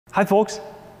Hi folks,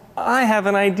 I have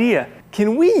an idea.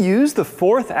 Can we use the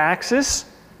fourth axis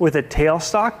with a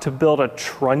tailstock to build a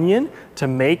trunnion to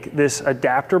make this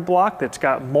adapter block that's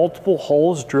got multiple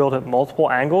holes drilled at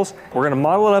multiple angles? We're gonna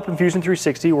model it up in Fusion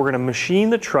 360, we're gonna machine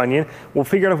the trunnion, we'll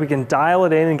figure out if we can dial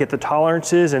it in and get the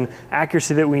tolerances and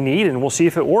accuracy that we need, and we'll see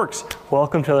if it works.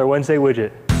 Welcome to our Wednesday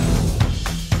widget.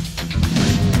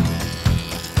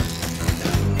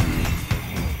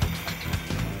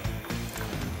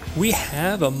 We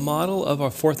have a model of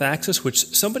our fourth axis,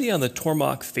 which somebody on the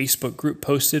Tormach Facebook group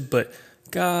posted, but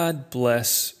God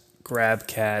bless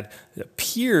GrabCAD. It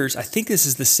appears, I think this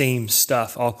is the same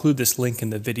stuff. I'll include this link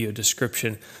in the video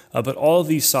description, but all of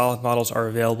these solid models are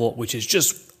available, which is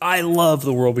just, I love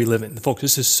the world we live in. Folks,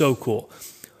 this is so cool.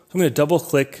 I'm gonna double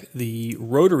click the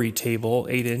rotary table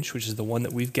 8-inch, which is the one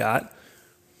that we've got.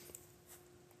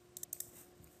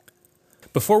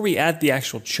 Before we add the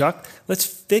actual chuck, let's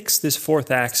fix this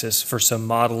fourth axis for some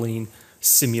modeling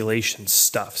simulation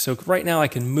stuff. So right now I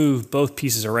can move both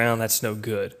pieces around, that's no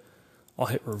good. I'll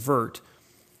hit revert.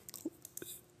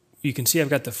 You can see I've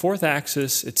got the fourth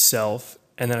axis itself,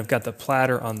 and then I've got the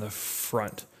platter on the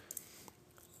front.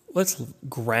 Let's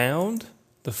ground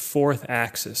the fourth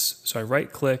axis. So I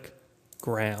right click,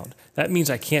 ground. That means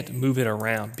I can't move it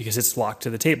around because it's locked to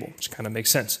the table, which kind of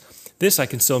makes sense. This I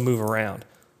can still move around.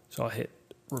 So I'll hit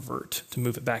revert to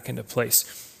move it back into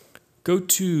place. Go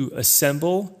to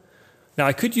assemble. Now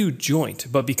I could use joint,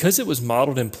 but because it was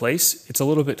modeled in place, it's a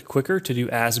little bit quicker to do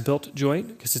as built joint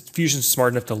because Fusion's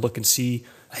smart enough to look and see,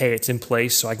 hey, it's in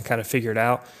place, so I can kind of figure it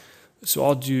out. So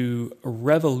I'll do a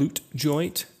revolute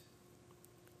joint,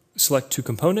 select two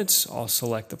components, I'll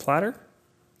select the platter,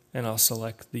 and I'll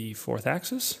select the fourth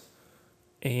axis.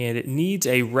 And it needs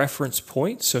a reference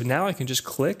point, so now I can just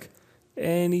click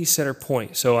any center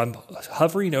point. So I'm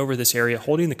hovering over this area,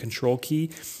 holding the control key.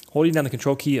 Holding down the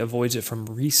control key avoids it from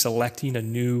reselecting a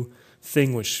new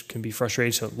thing, which can be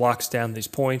frustrating, so it locks down these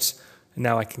points. And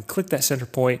now I can click that center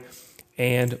point,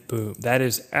 and boom, that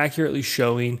is accurately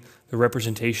showing the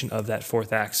representation of that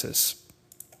fourth axis.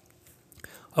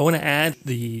 I want to add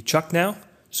the chuck now,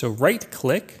 so right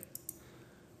click,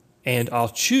 and I'll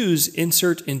choose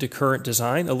Insert into Current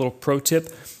Design. A little pro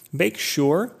tip, make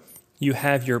sure you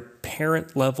have your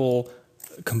parent level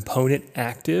component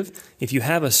active. If you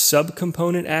have a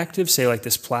subcomponent active, say like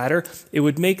this platter, it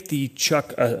would make the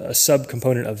chuck a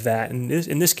subcomponent of that. And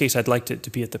in this case, I'd like it to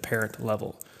be at the parent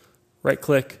level. Right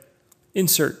click,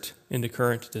 insert into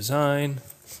current design.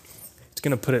 It's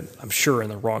gonna put it, I'm sure, in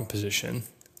the wrong position.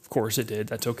 Of course it did,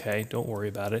 that's okay, don't worry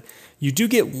about it. You do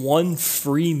get one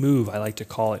free move, I like to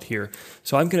call it here.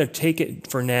 So I'm gonna take it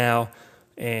for now,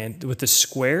 and with the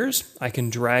squares, I can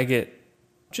drag it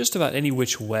just about any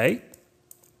which way.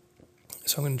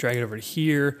 So I'm going to drag it over to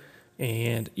here,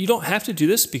 and you don't have to do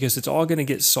this because it's all going to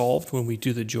get solved when we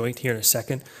do the joint here in a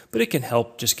second, but it can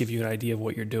help just give you an idea of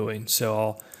what you're doing. So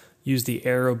I'll use the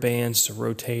arrow bands to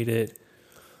rotate it,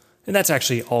 and that's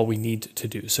actually all we need to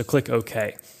do. So click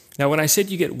OK. Now when I said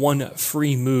you get one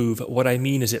free move, what I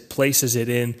mean is it places it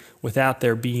in without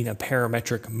there being a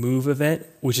parametric move event,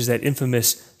 which is that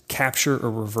infamous capture or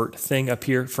revert thing up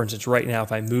here. For instance, right now,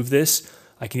 if I move this,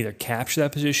 I can either capture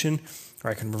that position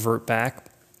or I can revert back.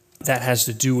 That has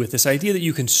to do with this idea that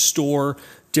you can store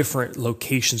different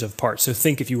locations of parts. So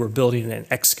think if you were building an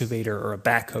excavator or a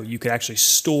backhoe, you could actually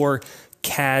store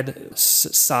CAD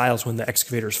styles when the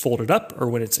excavator is folded up or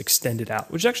when it's extended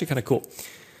out, which is actually kind of cool.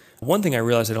 One thing I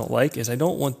realize I don't like is I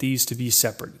don't want these to be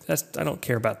separate. I don't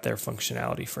care about their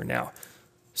functionality for now.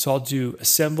 So I'll do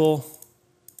assemble,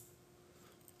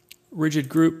 rigid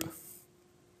group,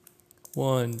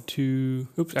 1, 2,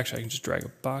 oops, actually I can just drag a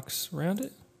box around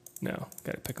it. No,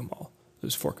 got to pick them all.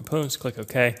 Those 4 components, click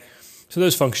OK. So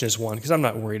those function as one because I'm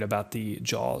not worried about the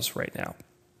jaws right now.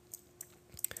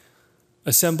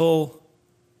 Assemble,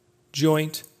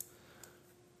 joint,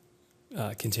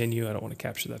 continue, I don't want to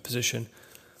capture that position.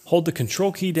 Hold the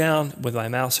control key down with my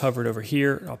mouse hovered over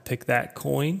here. I'll pick that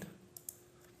coin.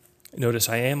 Notice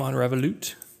I am on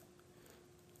revolute.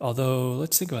 Although,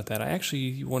 let's think about that. I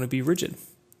actually want to be rigid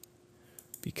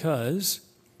because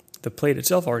the plate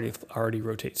itself already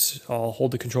rotates. I'll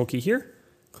hold the control key here,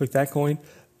 click that coin.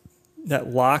 That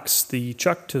locks the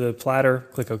chuck to the platter,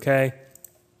 click OK.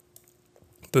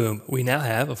 Boom, we now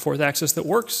have a fourth axis that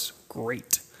works.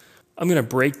 Great. I'm going to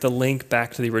break the link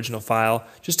back to the original file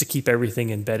just to keep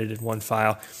everything embedded in one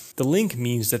file. The link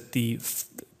means that the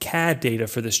CAD data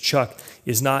for this chuck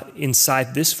is not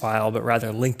inside this file, but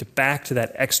rather linked back to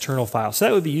that external file. So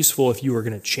that would be useful if you were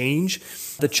going to change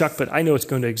the chuck, but I know it's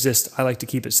going to exist. I like to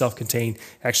keep it self-contained. It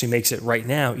actually makes it right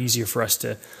now easier for us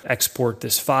to export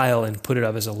this file and put it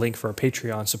up as a link for our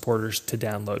Patreon supporters to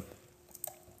download.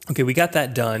 Okay, we got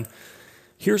that done.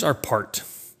 Here's our part.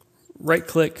 Right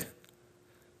click,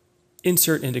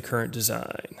 insert into current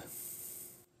design.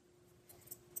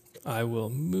 I will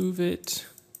move it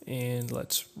and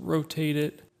let's rotate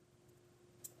it.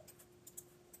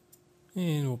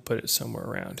 And we'll put it somewhere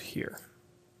around here.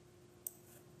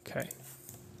 Okay.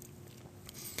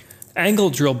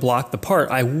 Angle drill block, the part,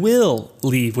 I will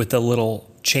leave with the little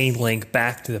chain link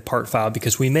back to the part file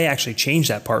because we may actually change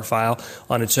that part file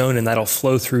on its own and that'll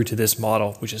flow through to this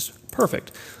model, which is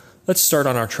perfect. Let's start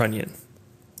on our trunnion.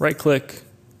 Right click,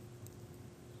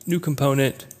 new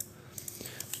component,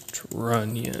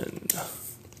 trunnion.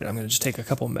 I'm going to just take a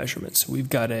couple measurements. We've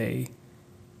got a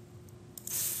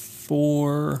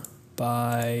 4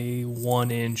 by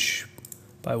 1 inch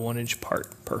by 1 inch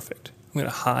part. Perfect. I'm going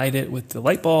to hide it with the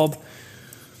light bulb.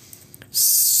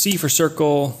 C for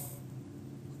circle.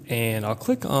 And I'll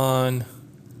click on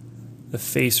the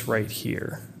face right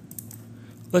here.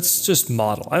 Let's just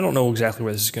model. I don't know exactly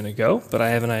where this is going to go, but I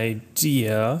have an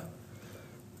idea.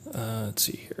 Let's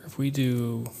see here. If we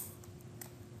do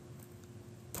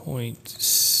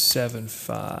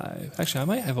 0.75, actually I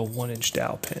might have a 1 inch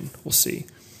dowel pin. We'll see.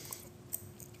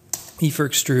 E for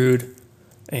extrude,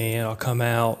 and I'll come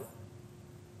out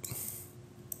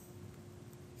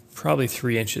probably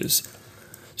 3 inches.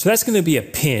 So that's going to be a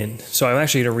pin. So I'm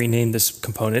actually going to rename this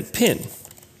component pin.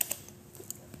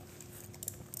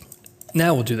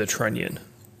 Now we'll do the trunnion.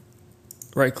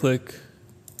 Right click,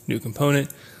 new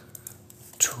component,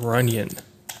 trunnion.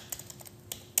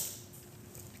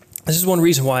 This is one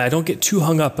reason why I don't get too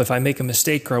hung up if I make a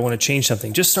mistake or I want to change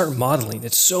something. Just start modeling.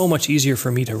 It's so much easier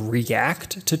for me to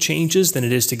react to changes than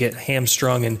it is to get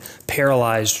hamstrung and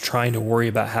paralyzed trying to worry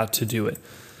about how to do it.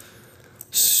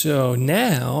 So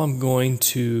now I'm going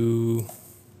to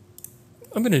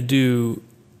do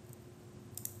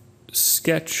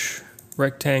sketch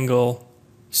rectangle,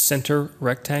 center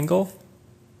rectangle.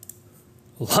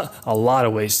 A lot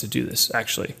of ways to do this,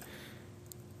 actually.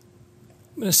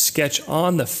 I'm going to sketch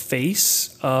on the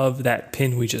face of that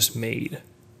pin we just made.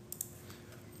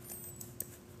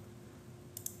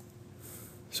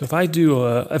 So if I do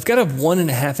I've got a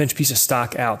 1.5 inch piece of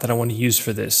stock out that I want to use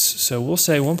for this. So we'll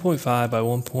say 1.5 by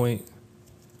 1.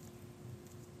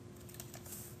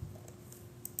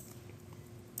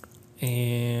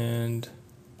 And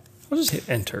I'll just hit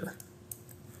enter.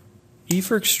 E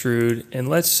for extrude, and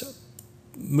let's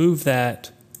move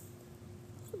that.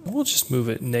 We'll just move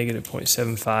it negative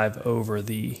 0.75 over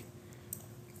the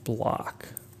block.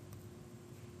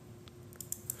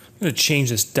 I'm going to change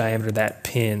this diameter of that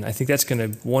pin. I think that's going to,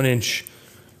 1 inch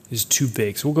is too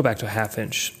big, so we'll go back to a 1/2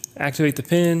 inch. Activate the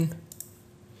pin,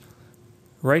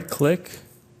 right click,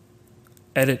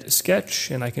 edit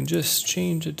sketch, and I can just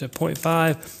change it to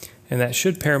 0.5, and that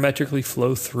should parametrically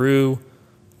flow through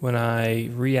when I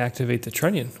reactivate the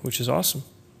trunnion, which is awesome.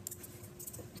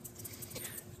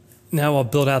 Now I'll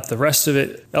build out the rest of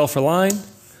it. L for line.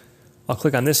 I'll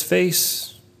click on this face.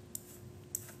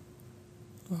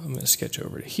 I'm going to sketch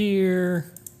over to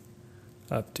here,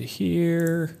 up to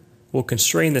here. We'll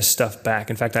constrain this stuff back.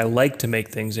 In fact, I like to make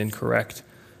things incorrect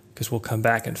because we'll come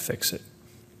back and fix it.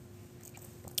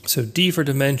 So D for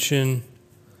dimension.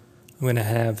 I'm going to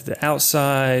have the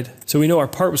outside. So we know our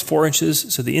part was 4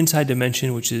 inches. So the inside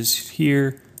dimension, which is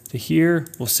here to here,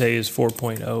 we'll say is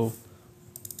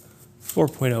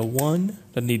 4.01.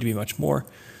 Doesn't need to be much more.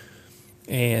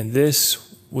 And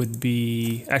this would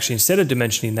be, actually instead of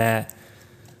dimensioning that,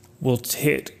 we'll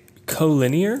hit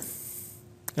collinear,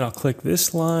 and I'll click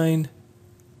this line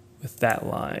with that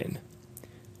line.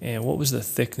 And what was the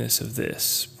thickness of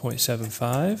this?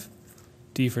 0.75.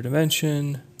 D for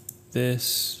dimension,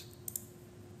 this,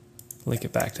 link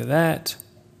it back to that.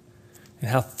 And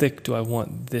how thick do I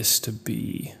want this to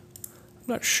be? I'm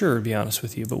not sure, to be honest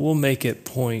with you, but we'll make it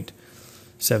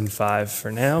 0.75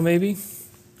 for now, maybe.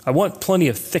 I want plenty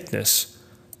of thickness.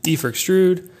 E for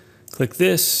extrude, click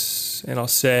this, and I'll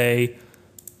say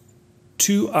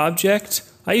to object.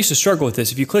 I used to struggle with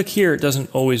this. If you click here, it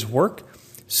doesn't always work.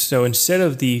 So instead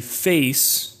of the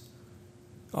face,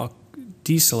 I'll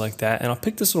deselect that, and I'll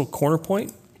pick this little corner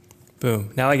point.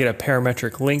 Boom. Now I get a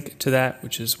parametric link to that,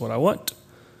 which is what I want.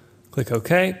 Click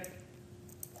OK.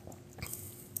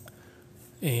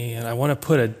 And I want to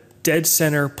put a dead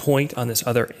center point on this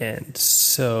other end.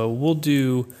 So we'll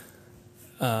do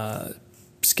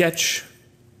sketch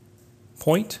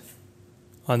point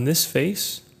on this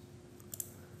face.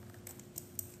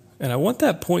 And I want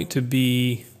that point to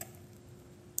be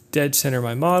dead center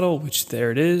my model, which there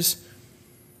it is.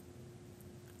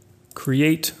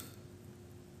 Create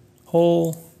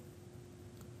hole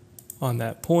on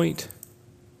that point.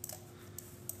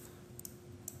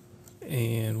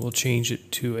 And we'll change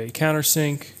it to a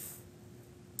countersink.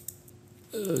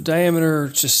 Diameter,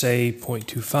 just say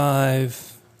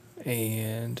 0.25.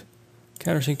 And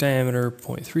countersink diameter,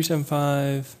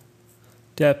 0.375.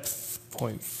 Depth,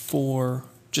 0.4.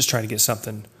 Just trying to get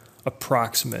something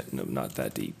approximate, no, not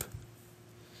that deep,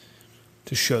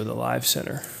 to show the live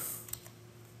center.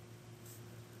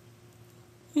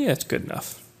 Yeah, it's good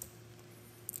enough.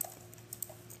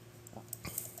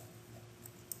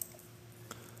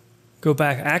 Go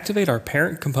back, activate our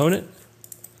parent component,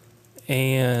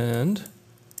 and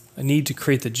I need to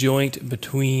create the joint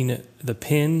between the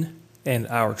pin and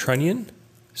our trunnion.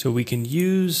 So we can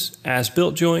use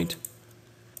as-built joint,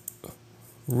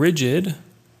 rigid,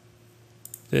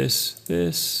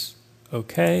 this,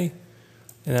 okay.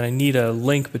 And then I need a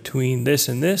link between this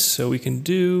and this, so we can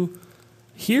do,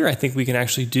 here I think we can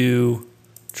actually do,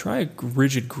 try a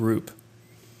rigid group.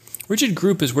 Rigid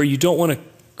group is where you don't want to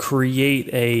create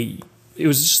a, it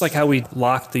was just like how we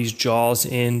locked these jaws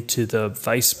into the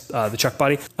vise, the chuck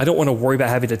body. I don't want to worry about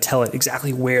having to tell it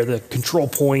exactly where the control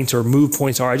points or move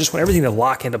points are. I just want everything to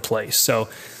lock into place. So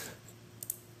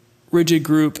rigid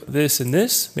group, this and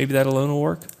this, maybe that alone will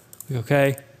work.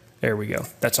 Okay, there we go.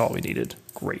 That's all we needed.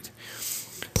 Great.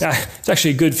 It's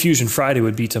actually a good Fusion Friday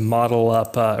would be to model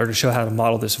up or to show how to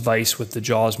model this vise with the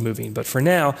jaws moving. But for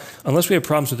now, unless we have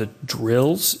problems with the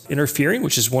drills interfering,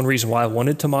 which is one reason why I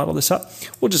wanted to model this up,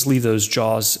 we'll just leave those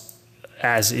jaws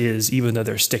as is, even though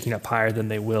they're sticking up higher than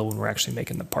they will when we're actually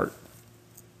making the part.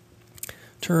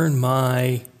 Turn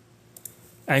my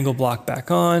angle block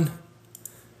back on.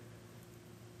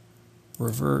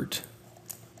 Revert.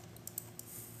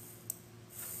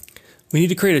 We need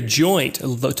to create a joint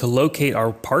to locate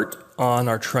our part on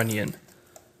our trunnion.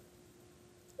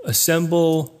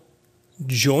 Assemble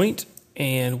joint,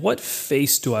 and what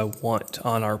face do I want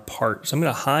on our part? So I'm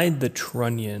going to hide the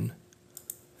trunnion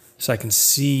so I can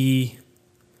see.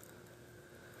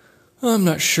 I'm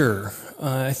not sure.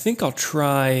 I think I'll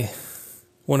try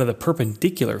one of the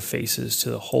perpendicular faces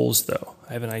to the holes though.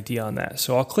 I have an idea on that.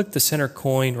 So I'll click the center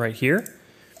coin right here,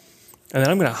 and then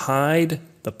I'm going to hide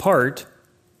the part.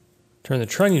 Turn the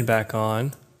trunnion back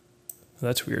on. Oh,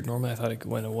 that's weird. Normally I thought it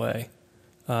went away.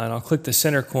 And I'll click the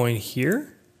center coin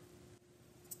here.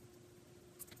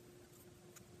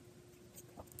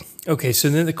 Okay, so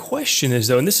then the question is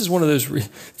though, and this is one of those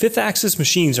fifth axis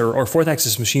machines or fourth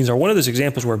axis machines are one of those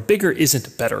examples where bigger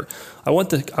isn't better. I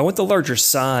want the larger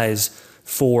size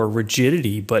for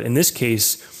rigidity, but in this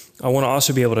case, I want to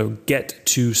also be able to get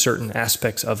to certain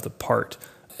aspects of the part.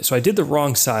 So I did the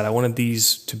wrong side. I wanted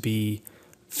these to be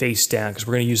face down because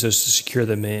we're going to use those to secure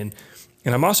them in.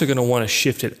 And I'm also going to want to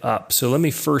shift it up. So let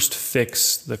me first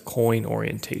fix the coin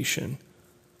orientation.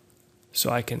 So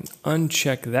I can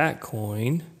uncheck that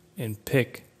coin and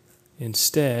pick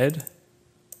instead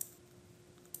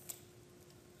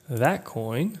that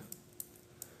coin.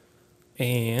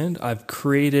 And I've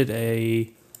created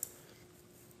a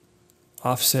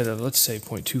offset of, let's say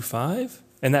 0.25,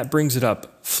 and that brings it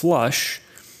up flush,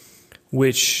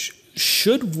 which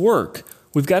should work.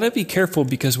 We've got to be careful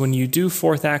because when you do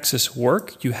fourth axis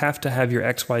work, you have to have your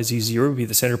XYZ 0 be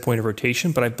the center point of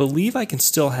rotation, but I believe I can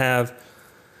still have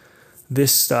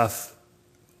this stuff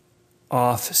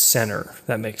off center.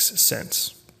 That makes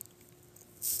sense.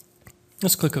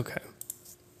 Let's click OK.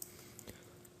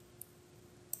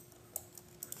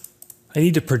 I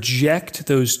need to project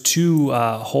those two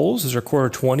holes. Those are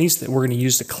 1/4-20s that we're going to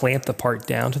use to clamp the part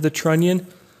down to the trunnion.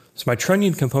 So my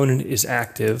trunnion component is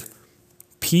active.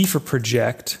 P for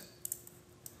project.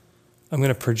 I'm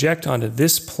going to project onto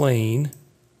this plane,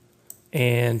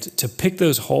 and to pick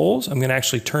those holes, I'm going to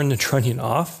actually turn the trunnion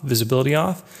off, visibility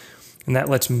off, and that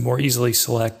lets me more easily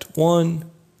select 1,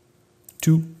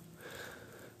 2,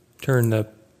 turn the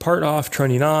part off,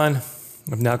 trunnion on.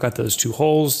 I've now got those two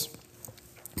holes.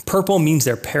 Purple means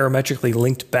they're parametrically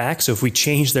linked back, so if we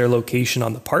change their location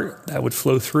on the part, that would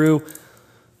flow through.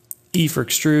 E for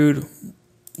extrude,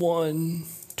 1,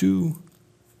 2,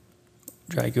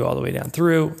 drag you all the way down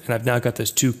through, and I've now got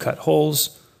those two cut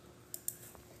holes.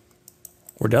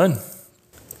 We're done.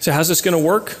 So how's this going to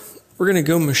work? We're going to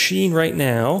go machine right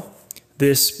now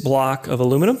this block of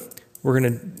aluminum. We're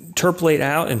going to interpolate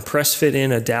out and press fit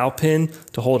in a dowel pin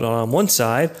to hold it on one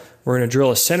side. We're going to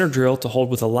drill a center drill to hold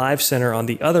with a live center on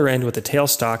the other end with the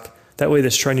tailstock. That way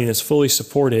this trunnion is fully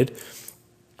supported.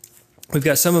 We've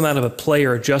got some amount of a play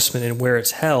or adjustment in where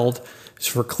it's held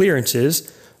for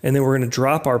clearances. And then we're going to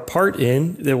drop our part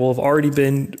in that will have already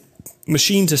been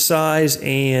machined to size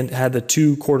and had the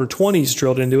 2 1/4-20s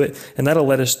drilled into it. And that'll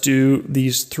let us do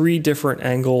these 3 different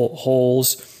angle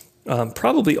holes,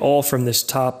 probably all from this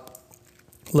top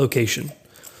location.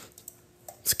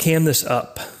 Let's cam this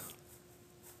up.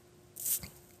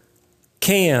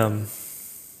 Cam.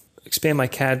 Expand my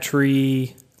CAD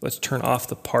tree. Let's turn off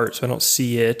the part so I don't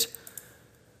see it.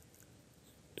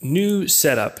 New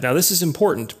setup. Now this is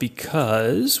important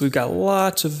because we've got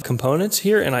lots of components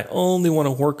here and I only want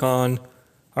to work on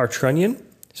our trunnion.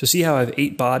 So see how I have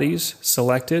 8 bodies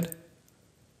selected?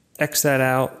 X that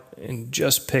out and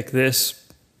just pick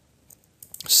this.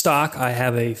 Stock, I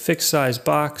have a fixed size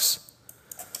box,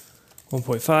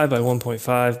 1.5 by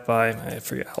 1.5 by, I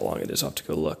forget how long it is, I'll have to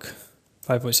go look.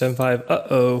 5.75,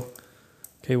 uh-oh.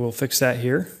 Okay, we'll fix that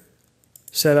here.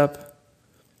 Setup.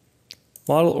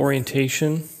 Model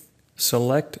orientation,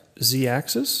 select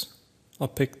Z-axis. I'll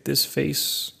pick this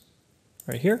face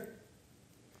right here.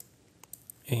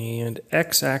 And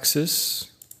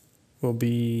X-axis will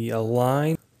be a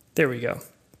line. There we go.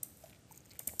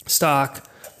 Stock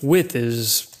width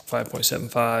is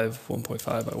 5.75, 1.5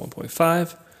 by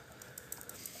 1.5.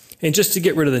 And just to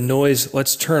get rid of the noise,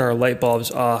 let's turn our light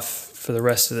bulbs off for the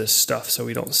rest of this stuff so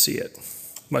we don't see it.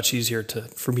 Much easier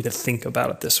for me to think about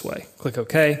it this way. Click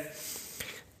OK.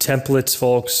 Templates,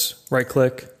 folks, right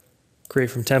click,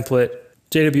 create from template,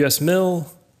 JWS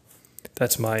mill,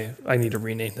 that's my, I need to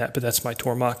rename that, but that's my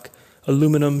Tormach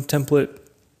aluminum template.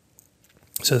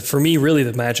 So for me, really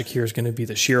the magic here is going to be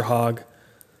the shear hog,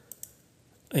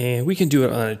 and we can do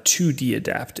it on a 2D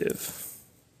adaptive.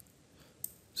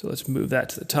 So let's move that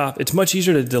to the top. It's much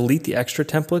easier to delete the extra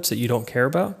templates that you don't care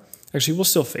about. Actually, we'll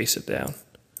still face it down.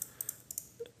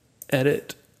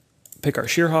 Edit. Pick our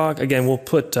shear hog. Again, we'll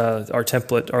put our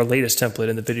template, our latest template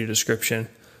in the video description.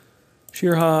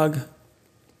 Shear hog.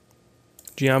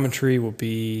 Geometry will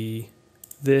be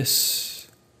this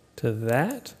to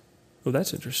that. Oh,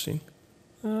 that's interesting.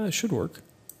 It should work.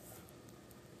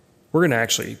 We're going to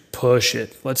actually push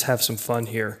it. Let's have some fun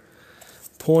here.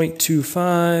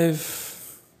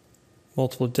 0.25,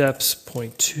 multiple depths,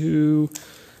 0.2.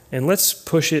 And let's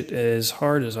push it as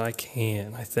hard as I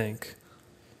can, I think.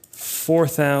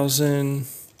 4,000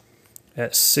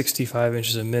 at 65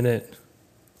 inches a minute.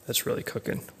 That's really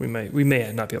cooking. We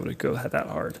may not be able to go that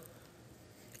hard.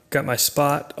 Got my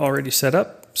spot already set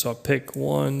up, so I'll pick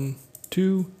 1,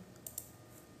 2,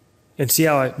 and see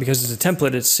how because it's a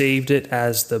template, it saved it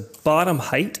as the bottom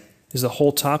height is the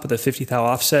whole top of the 50 thou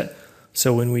offset.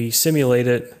 So when we simulate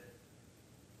it,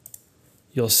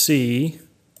 you'll see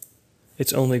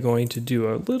it's only going to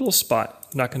do a little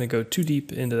spot, not going to go too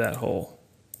deep into that hole.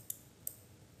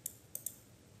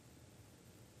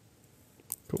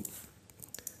 Cool.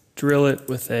 Drill it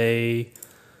with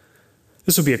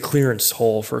this will be a clearance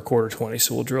hole for a 1/4-20,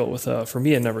 so we'll drill it with, for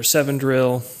me, a number 7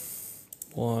 drill.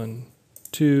 1,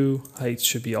 2, height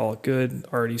should be all good,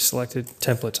 already selected.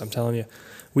 Templates, I'm telling you.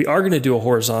 We are going to do a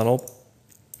horizontal.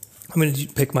 I'm going to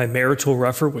pick my Marital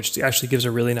rougher, which actually gives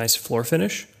a really nice floor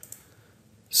finish.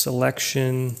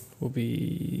 Selection will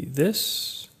be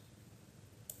this.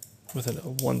 With a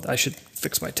 1, I should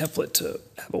fix my template to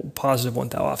have a positive 1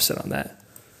 thou offset on that.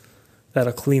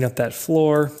 That'll clean up that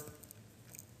floor.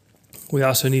 We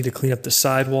also need to clean up the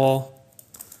sidewall.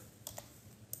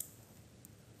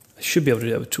 I should be able to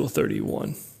do that with tool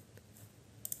 31.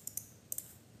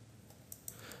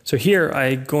 So here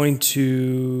I'm going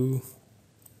to,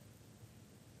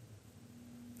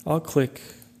 I'll click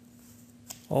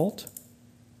Alt.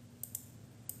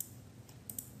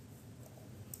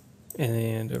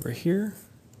 And over here,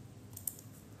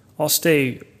 I'll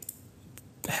stay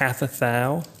 1/2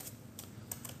 thou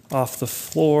off the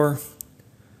floor,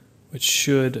 which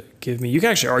should give me, you can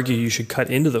actually argue you should cut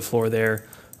into the floor there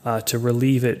to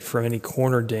relieve it from any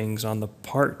corner dings on the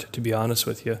part, to be honest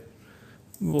with you.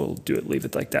 We'll leave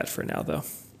it like that for now though.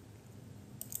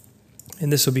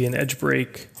 And this will be an edge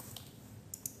break.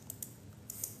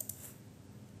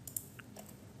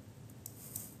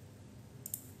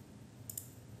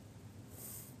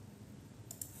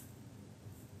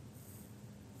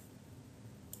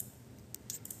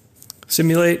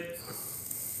 Simulate.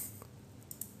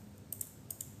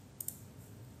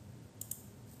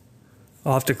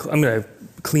 I'm going to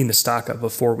clean the stock up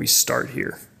before we start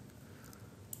here.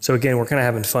 So again, we're kind of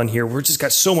having fun here. We've just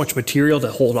got so much material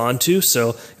to hold on to. So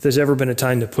if there's ever been a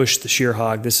time to push the shear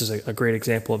hog, this is a great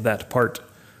example of that part.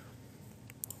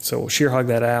 So we'll shear hog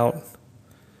that out.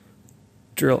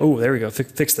 Drill. Oh, there we go.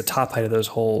 Fix the top height of those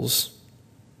holes.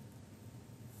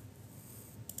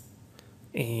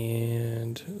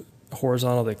 And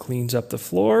horizontal that cleans up the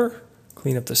floor.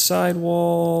 Clean up the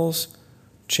sidewalls.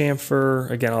 Chamfer,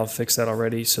 again, I'll fix that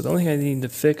already. So the only thing I needed to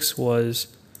fix was,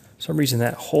 for some reason,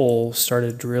 that hole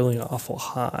started drilling awful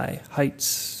high.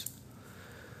 Heights.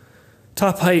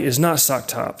 Top height is not stock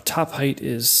top. Top height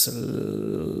is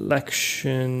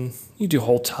selection. You do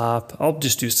whole top. I'll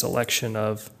just do selection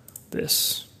of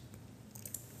this.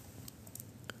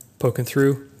 Poking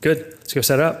through. Good. Let's go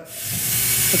set up.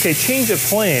 Okay, change of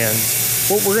plans.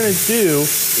 What we're gonna do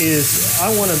is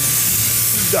I wanna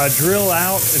drill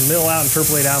out and mill out,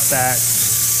 interpolate out that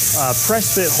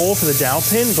press fit hole for the dowel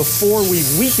pin before we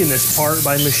weaken this part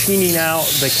by machining out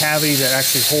the cavity that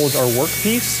actually holds our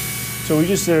workpiece. So we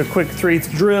just did a quick 1/3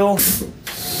 drill.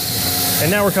 And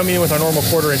now we're coming in with our normal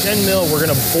 1/4" end mill. We're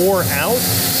gonna bore out,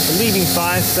 leaving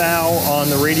 5 thou on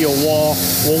the radial wall.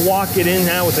 We'll walk it in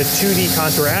now with a 2D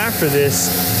contour after this.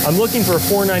 I'm looking for a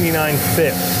 499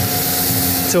 fit.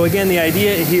 So again, the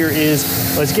idea here is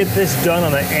let's get this done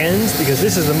on the ends because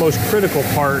this is the most critical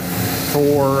part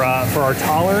for our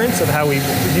tolerance of how we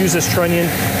use this trunnion.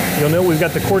 You'll note we've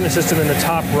got the coordinate system in the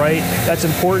top right. That's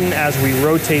important as we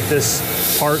rotate this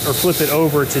part or flip it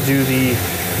over to do the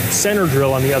center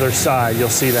drill on the other side. You'll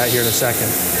see that here in a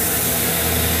second.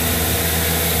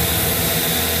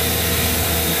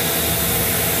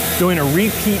 Doing a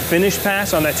repeat finish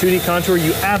pass on that 2D contour,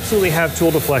 you absolutely have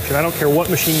tool deflection. I don't care what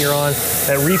machine you're on.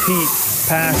 That repeat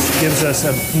pass gives us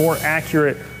a more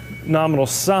accurate nominal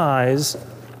size.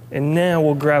 And now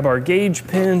we'll grab our gauge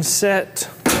pin set.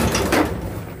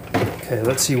 Okay,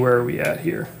 let's see where are we at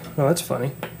here. Oh, that's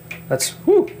funny. That's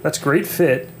great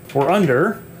fit. We're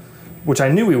under, which I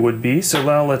knew we would be. So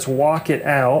now let's walk it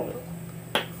out.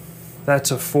 That's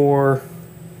a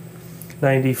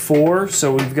 494,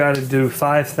 so we've got to do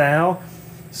 5 thou.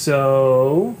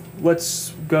 So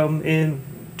let's go in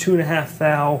 2.5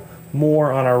 thou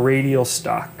more on our radial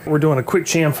stock. We're doing a quick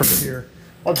chamfer here.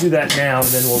 I'll do that now, and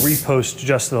then we'll repost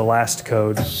just the last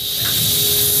code.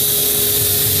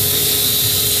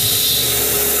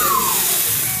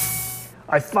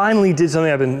 I finally did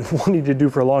something I've been wanting to do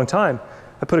for a long time.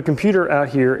 I put a computer out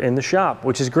here in the shop,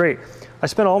 which is great. I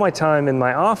spend all my time in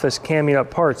my office camming up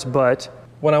parts, but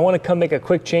when I want to come make a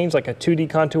quick change, like a 2D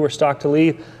contour stock to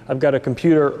leave, I've got a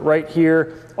computer right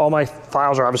here. All my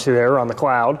files are obviously there on the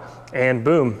cloud, and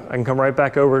boom, I can come right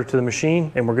back over to the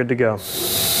machine and we're good to go.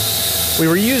 We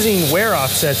were using wear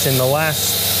offsets in the I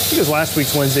think it was last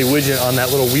week's Wednesday widget on that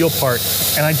little wheel part,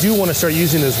 and I do want to start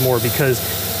using those more because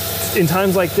in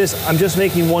times like this, I'm just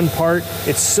making one part.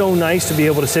 It's so nice to be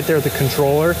able to sit there with the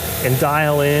controller and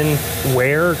dial in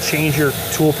wear, change your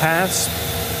tool paths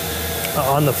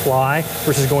on the fly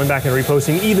versus going back and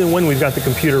reposting. Even when we've got the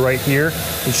computer right here,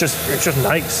 it's just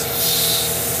nice.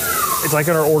 It's like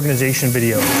in our organization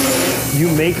video. You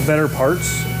make better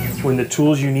parts when the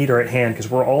tools you need are at hand because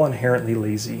we're all inherently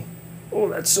lazy. Oh,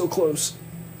 that's so close.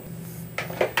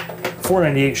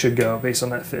 498 should go based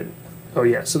on that fit. Oh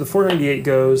yeah, so the 498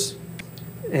 goes,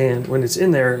 and when it's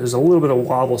in there, there's a little bit of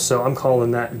wobble, so I'm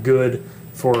calling that good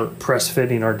for press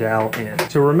fitting our dowel in.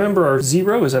 So remember our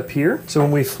 0 is up here. So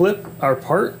when we flip our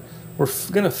part, we're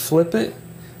gonna flip it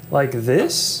like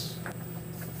this.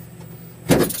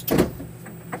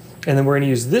 And then we're gonna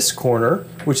use this corner,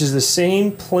 which is the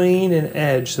same plane and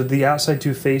edge, so the outside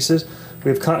two faces.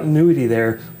 We have continuity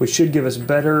there, which should give us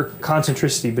better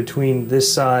concentricity between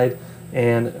this side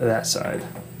and that side.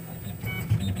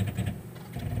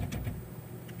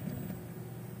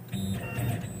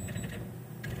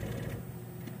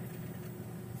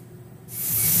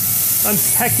 I'm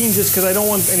pecking just because I don't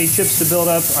want any chips to build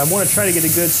up. I want to try to get a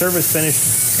good surface finish.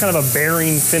 It's kind of a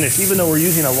bearing finish. Even though we're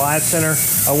using a live center,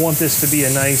 I want this to be a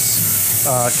nice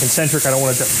concentric. I don't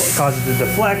want to cause it to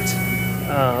deflect.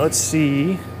 Let's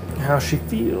see how she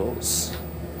feels.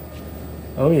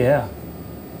 Oh yeah,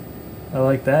 I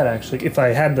like that actually. If I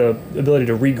had the ability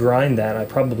to regrind that, I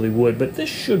probably would, but this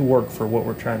should work for what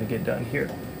we're trying to get done here.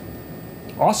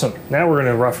 Awesome, now we're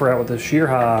gonna rough her out with the shear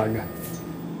hog.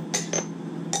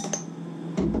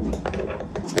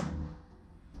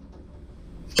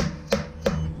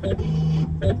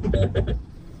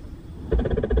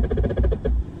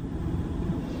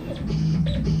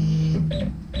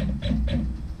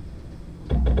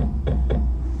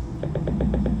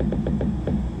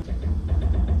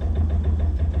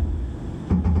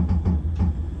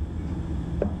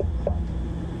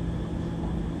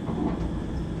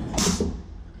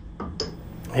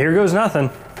 Here goes nothing.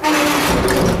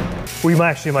 We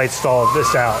actually might stall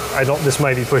this out. This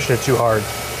might be pushing it too hard.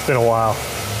 It's been a while.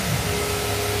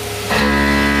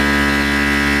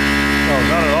 Oh,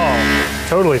 not at all.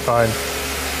 Totally fine.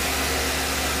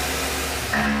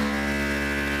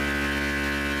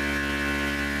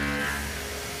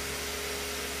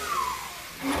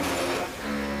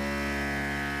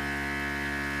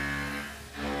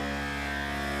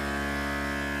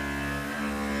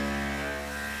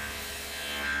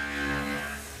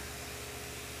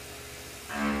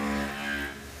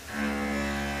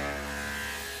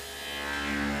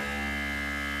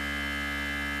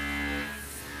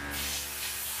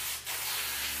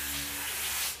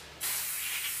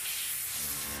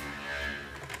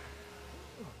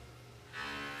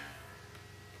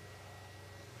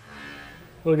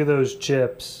 Look at those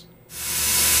chips.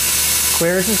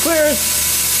 Clearance is clearance.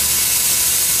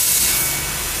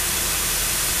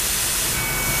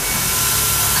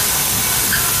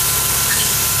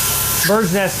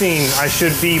 Bird's nesting, I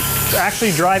should be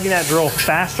actually driving that drill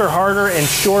faster, harder, and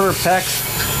shorter pecks.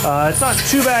 It's not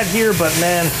too bad here, but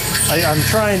man, I'm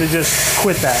trying to just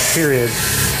quit that, period.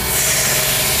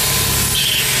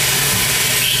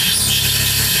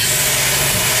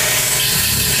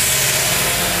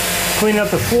 Cleaning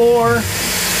up the floor.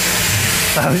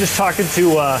 I was just talking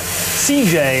to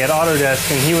CJ at Autodesk,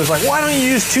 and he was like, why don't you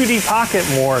use 2D Pocket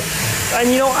more?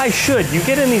 And you know, I should. You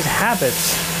get in these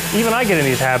habits. Even I get in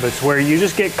these habits where you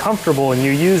just get comfortable and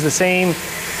you use the same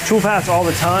toolpaths all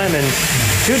the time, and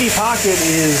 2D Pocket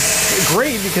is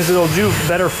great because it'll do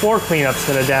better floor cleanups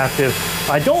than adaptive.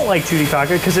 I don't like 2D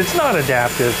Pocket because it's not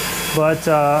adaptive, but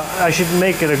I should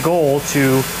make it a goal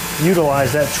to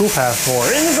utilize that toolpath more.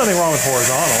 And there's nothing wrong with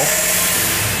horizontal.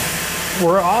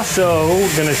 We're also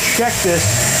gonna check this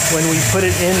when we put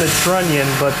it in the trunnion,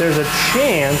 but there's a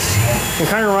chance, it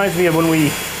kind of reminds me of when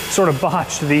we sort of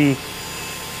botched the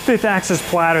 5th axis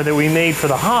platter that we made for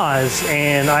the Haas,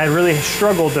 and I really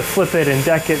struggled to flip it and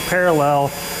deck it parallel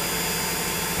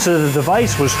so the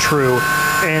device was true.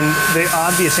 And the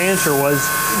obvious answer was,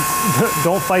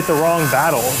 don't fight the wrong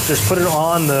battle. Just put it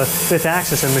on the 5th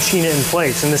axis and machine it in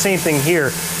place. And the same thing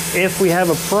here. If we have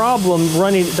a problem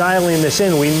dialing this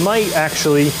in, we might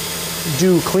actually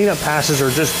do cleanup passes or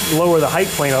just lower the height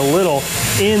plane a little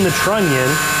in the trunnion.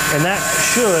 And that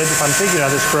should, if I'm thinking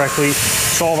of this correctly,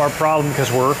 solve our problem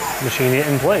because we're machining it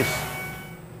in place.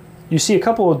 You see a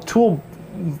couple of tool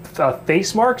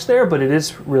face marks there, but it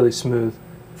is really smooth.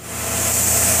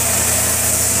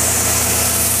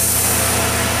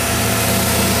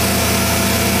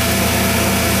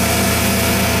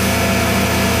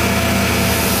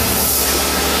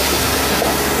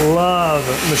 Love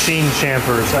machine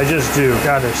champers. I just do.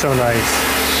 God, they're so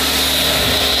nice.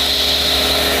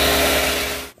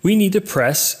 We need to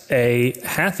press a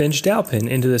 1/2 inch dowel pin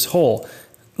into this hole.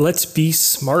 Let's be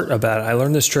smart about it. I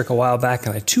learned this trick a while back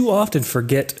and I too often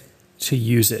forget to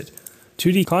use it.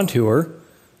 2D contour,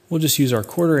 we'll just use our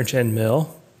 1/4 inch end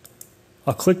mill.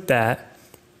 I'll click that,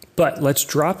 but let's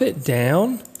drop it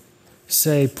down,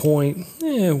 say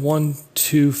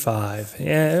 0.125.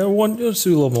 Yeah, let's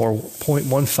do a little more,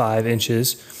 0.15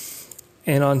 inches.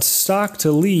 And on stock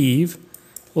to leave,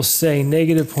 we'll say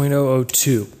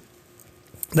 -0.002.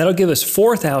 That'll give us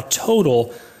 4 thou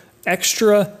total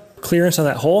extra clearance on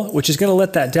that hole, which is going to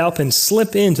let that dowel pin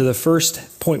slip into the first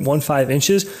 0.15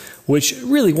 inches, which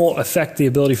really won't affect the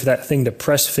ability for that thing to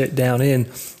press fit down in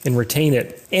and retain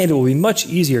it. And it will be much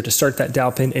easier to start that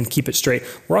dowel pin and keep it straight.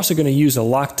 We're also going to use a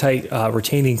Loctite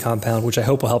retaining compound, which I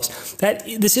hope will help.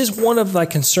 This is one of my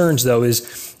concerns, though, is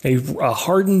a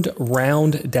hardened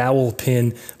round dowel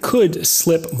pin could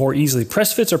slip more easily.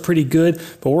 Press fits are pretty good,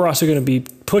 but we're also going to be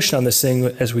pushing on this thing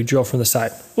as we drill from the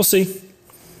side. We'll see.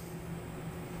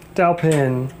 Dowel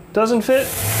pin doesn't fit.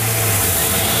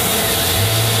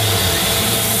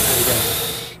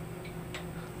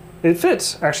 It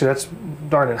fits. Actually, that's,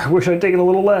 darn it. I wish I'd taken a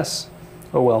little less.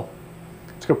 Oh well.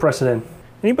 Let's go press it in.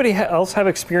 Anybody else have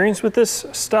experience with this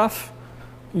stuff?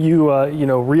 You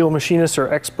know, real machinists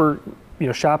or expert,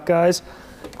 shop guys.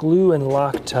 Glue and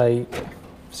Loctite.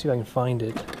 Let's see if I can find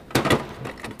it.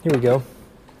 Here we go.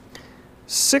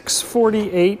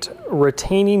 648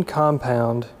 retaining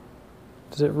compound.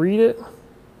 Does it read it?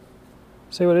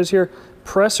 Say what it is here.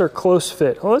 Press or close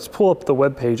fit. Well, let's pull up the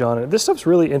web page on it. This stuff's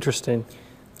really interesting.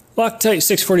 Loctite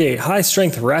 648, high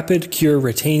strength rapid cure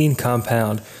retaining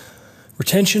compound.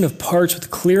 Retention of parts with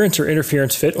clearance or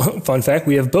interference fit. Fun fact,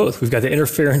 we have both. We've got the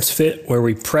interference fit where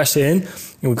we press in,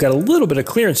 and we've got a little bit of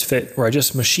clearance fit where I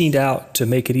just machined out to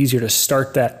make it easier to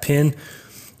start that pin.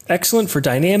 Excellent for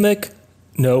dynamic,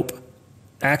 nope.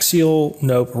 Axial,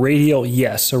 nope. Radial,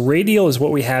 yes. So radial is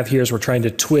what we have here is we're trying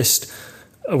to twist.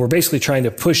 We're basically trying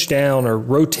to push down or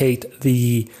rotate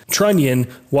the trunnion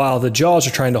while the jaws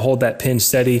are trying to hold that pin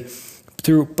steady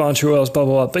through Boncher oils, blah,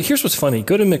 blah, blah. But here's what's funny.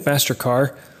 Go to McMaster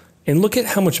Carr and look at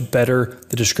how much better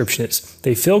the description is.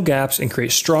 They fill gaps and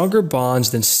create stronger bonds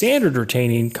than standard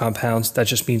retaining compounds. That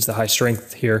just means the high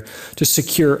strength here to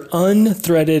secure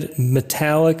unthreaded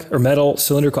metallic or metal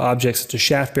cylindrical objects such as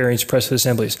shaft bearings, press fit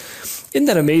assemblies. Isn't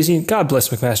that amazing? God bless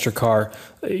McMaster Carr.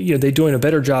 They're doing a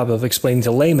better job of explaining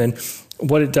to laymen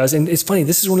what it does. And it's funny,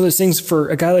 this is one of those things for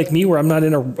a guy like me where I'm not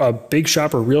in a big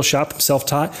shop or real shop, I'm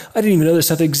self-taught. I didn't even know this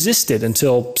stuff existed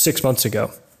until 6 months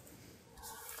ago.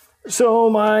 So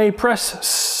my press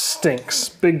stinks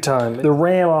big time. The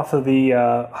ram off of the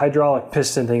hydraulic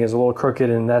piston thing is a little crooked,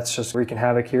 and that's just wreaking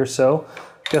havoc here. So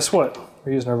guess what?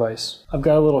 we're using our vise. I've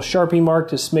got a little Sharpie mark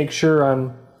to make sure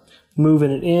I'm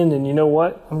moving it in, and you know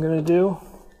what I'm gonna do?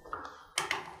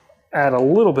 Add a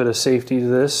little bit of safety to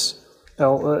this.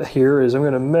 Here is I'm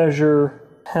gonna measure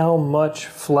how much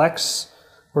flex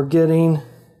we're getting.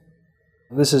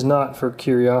 This is not for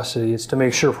curiosity, it's to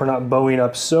make sure we're not bowing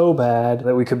up so bad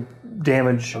that we could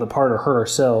damage the part or hurt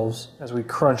ourselves as we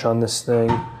crunch on this thing.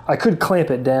 I could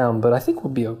clamp it down, but I think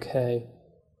we'll be okay.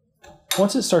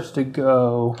 Once it starts to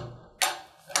go,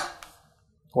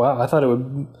 wow, I thought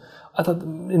the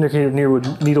indicator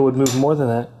needle would move more than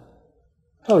that.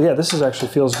 Oh yeah, this actually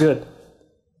feels good.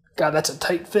 God, that's a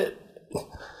tight fit.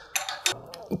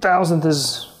 1,000th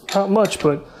is not much,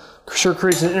 but sure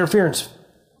creates an interference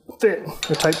fit,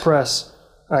 a tight press.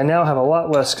 I now have a lot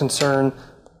less concern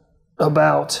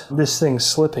about this thing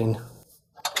slipping.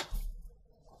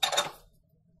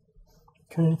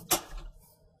 Okay.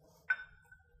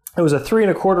 It was a 3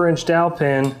 1/4 inch dowel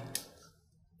pin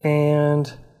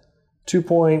and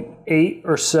 2.8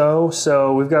 or so.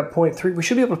 So we've got 0.3. We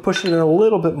should be able to push it in a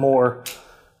little bit more.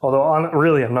 Although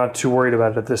really, I'm not too worried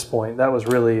about it at this point. That was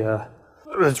really,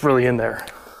 it's really in there.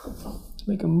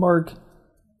 Make a mark.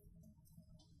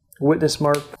 Witness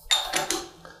mark.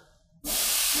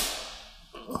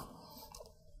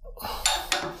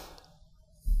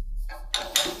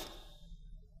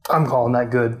 I'm calling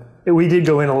that good. We did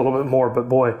go in a little bit more, but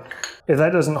boy, if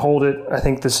that doesn't hold it, I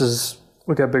think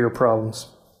we got bigger problems.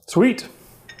 Sweet.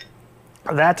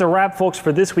 That's a wrap, folks,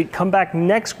 for this week. Come back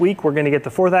next week. We're going to get the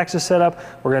 4th axis set up.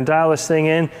 We're going to dial this thing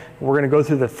in. We're going to go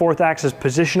through the 4th axis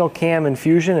positional cam and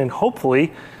fusion, and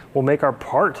hopefully we'll make our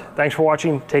part. Thanks for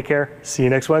watching. Take care. See you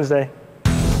next Wednesday.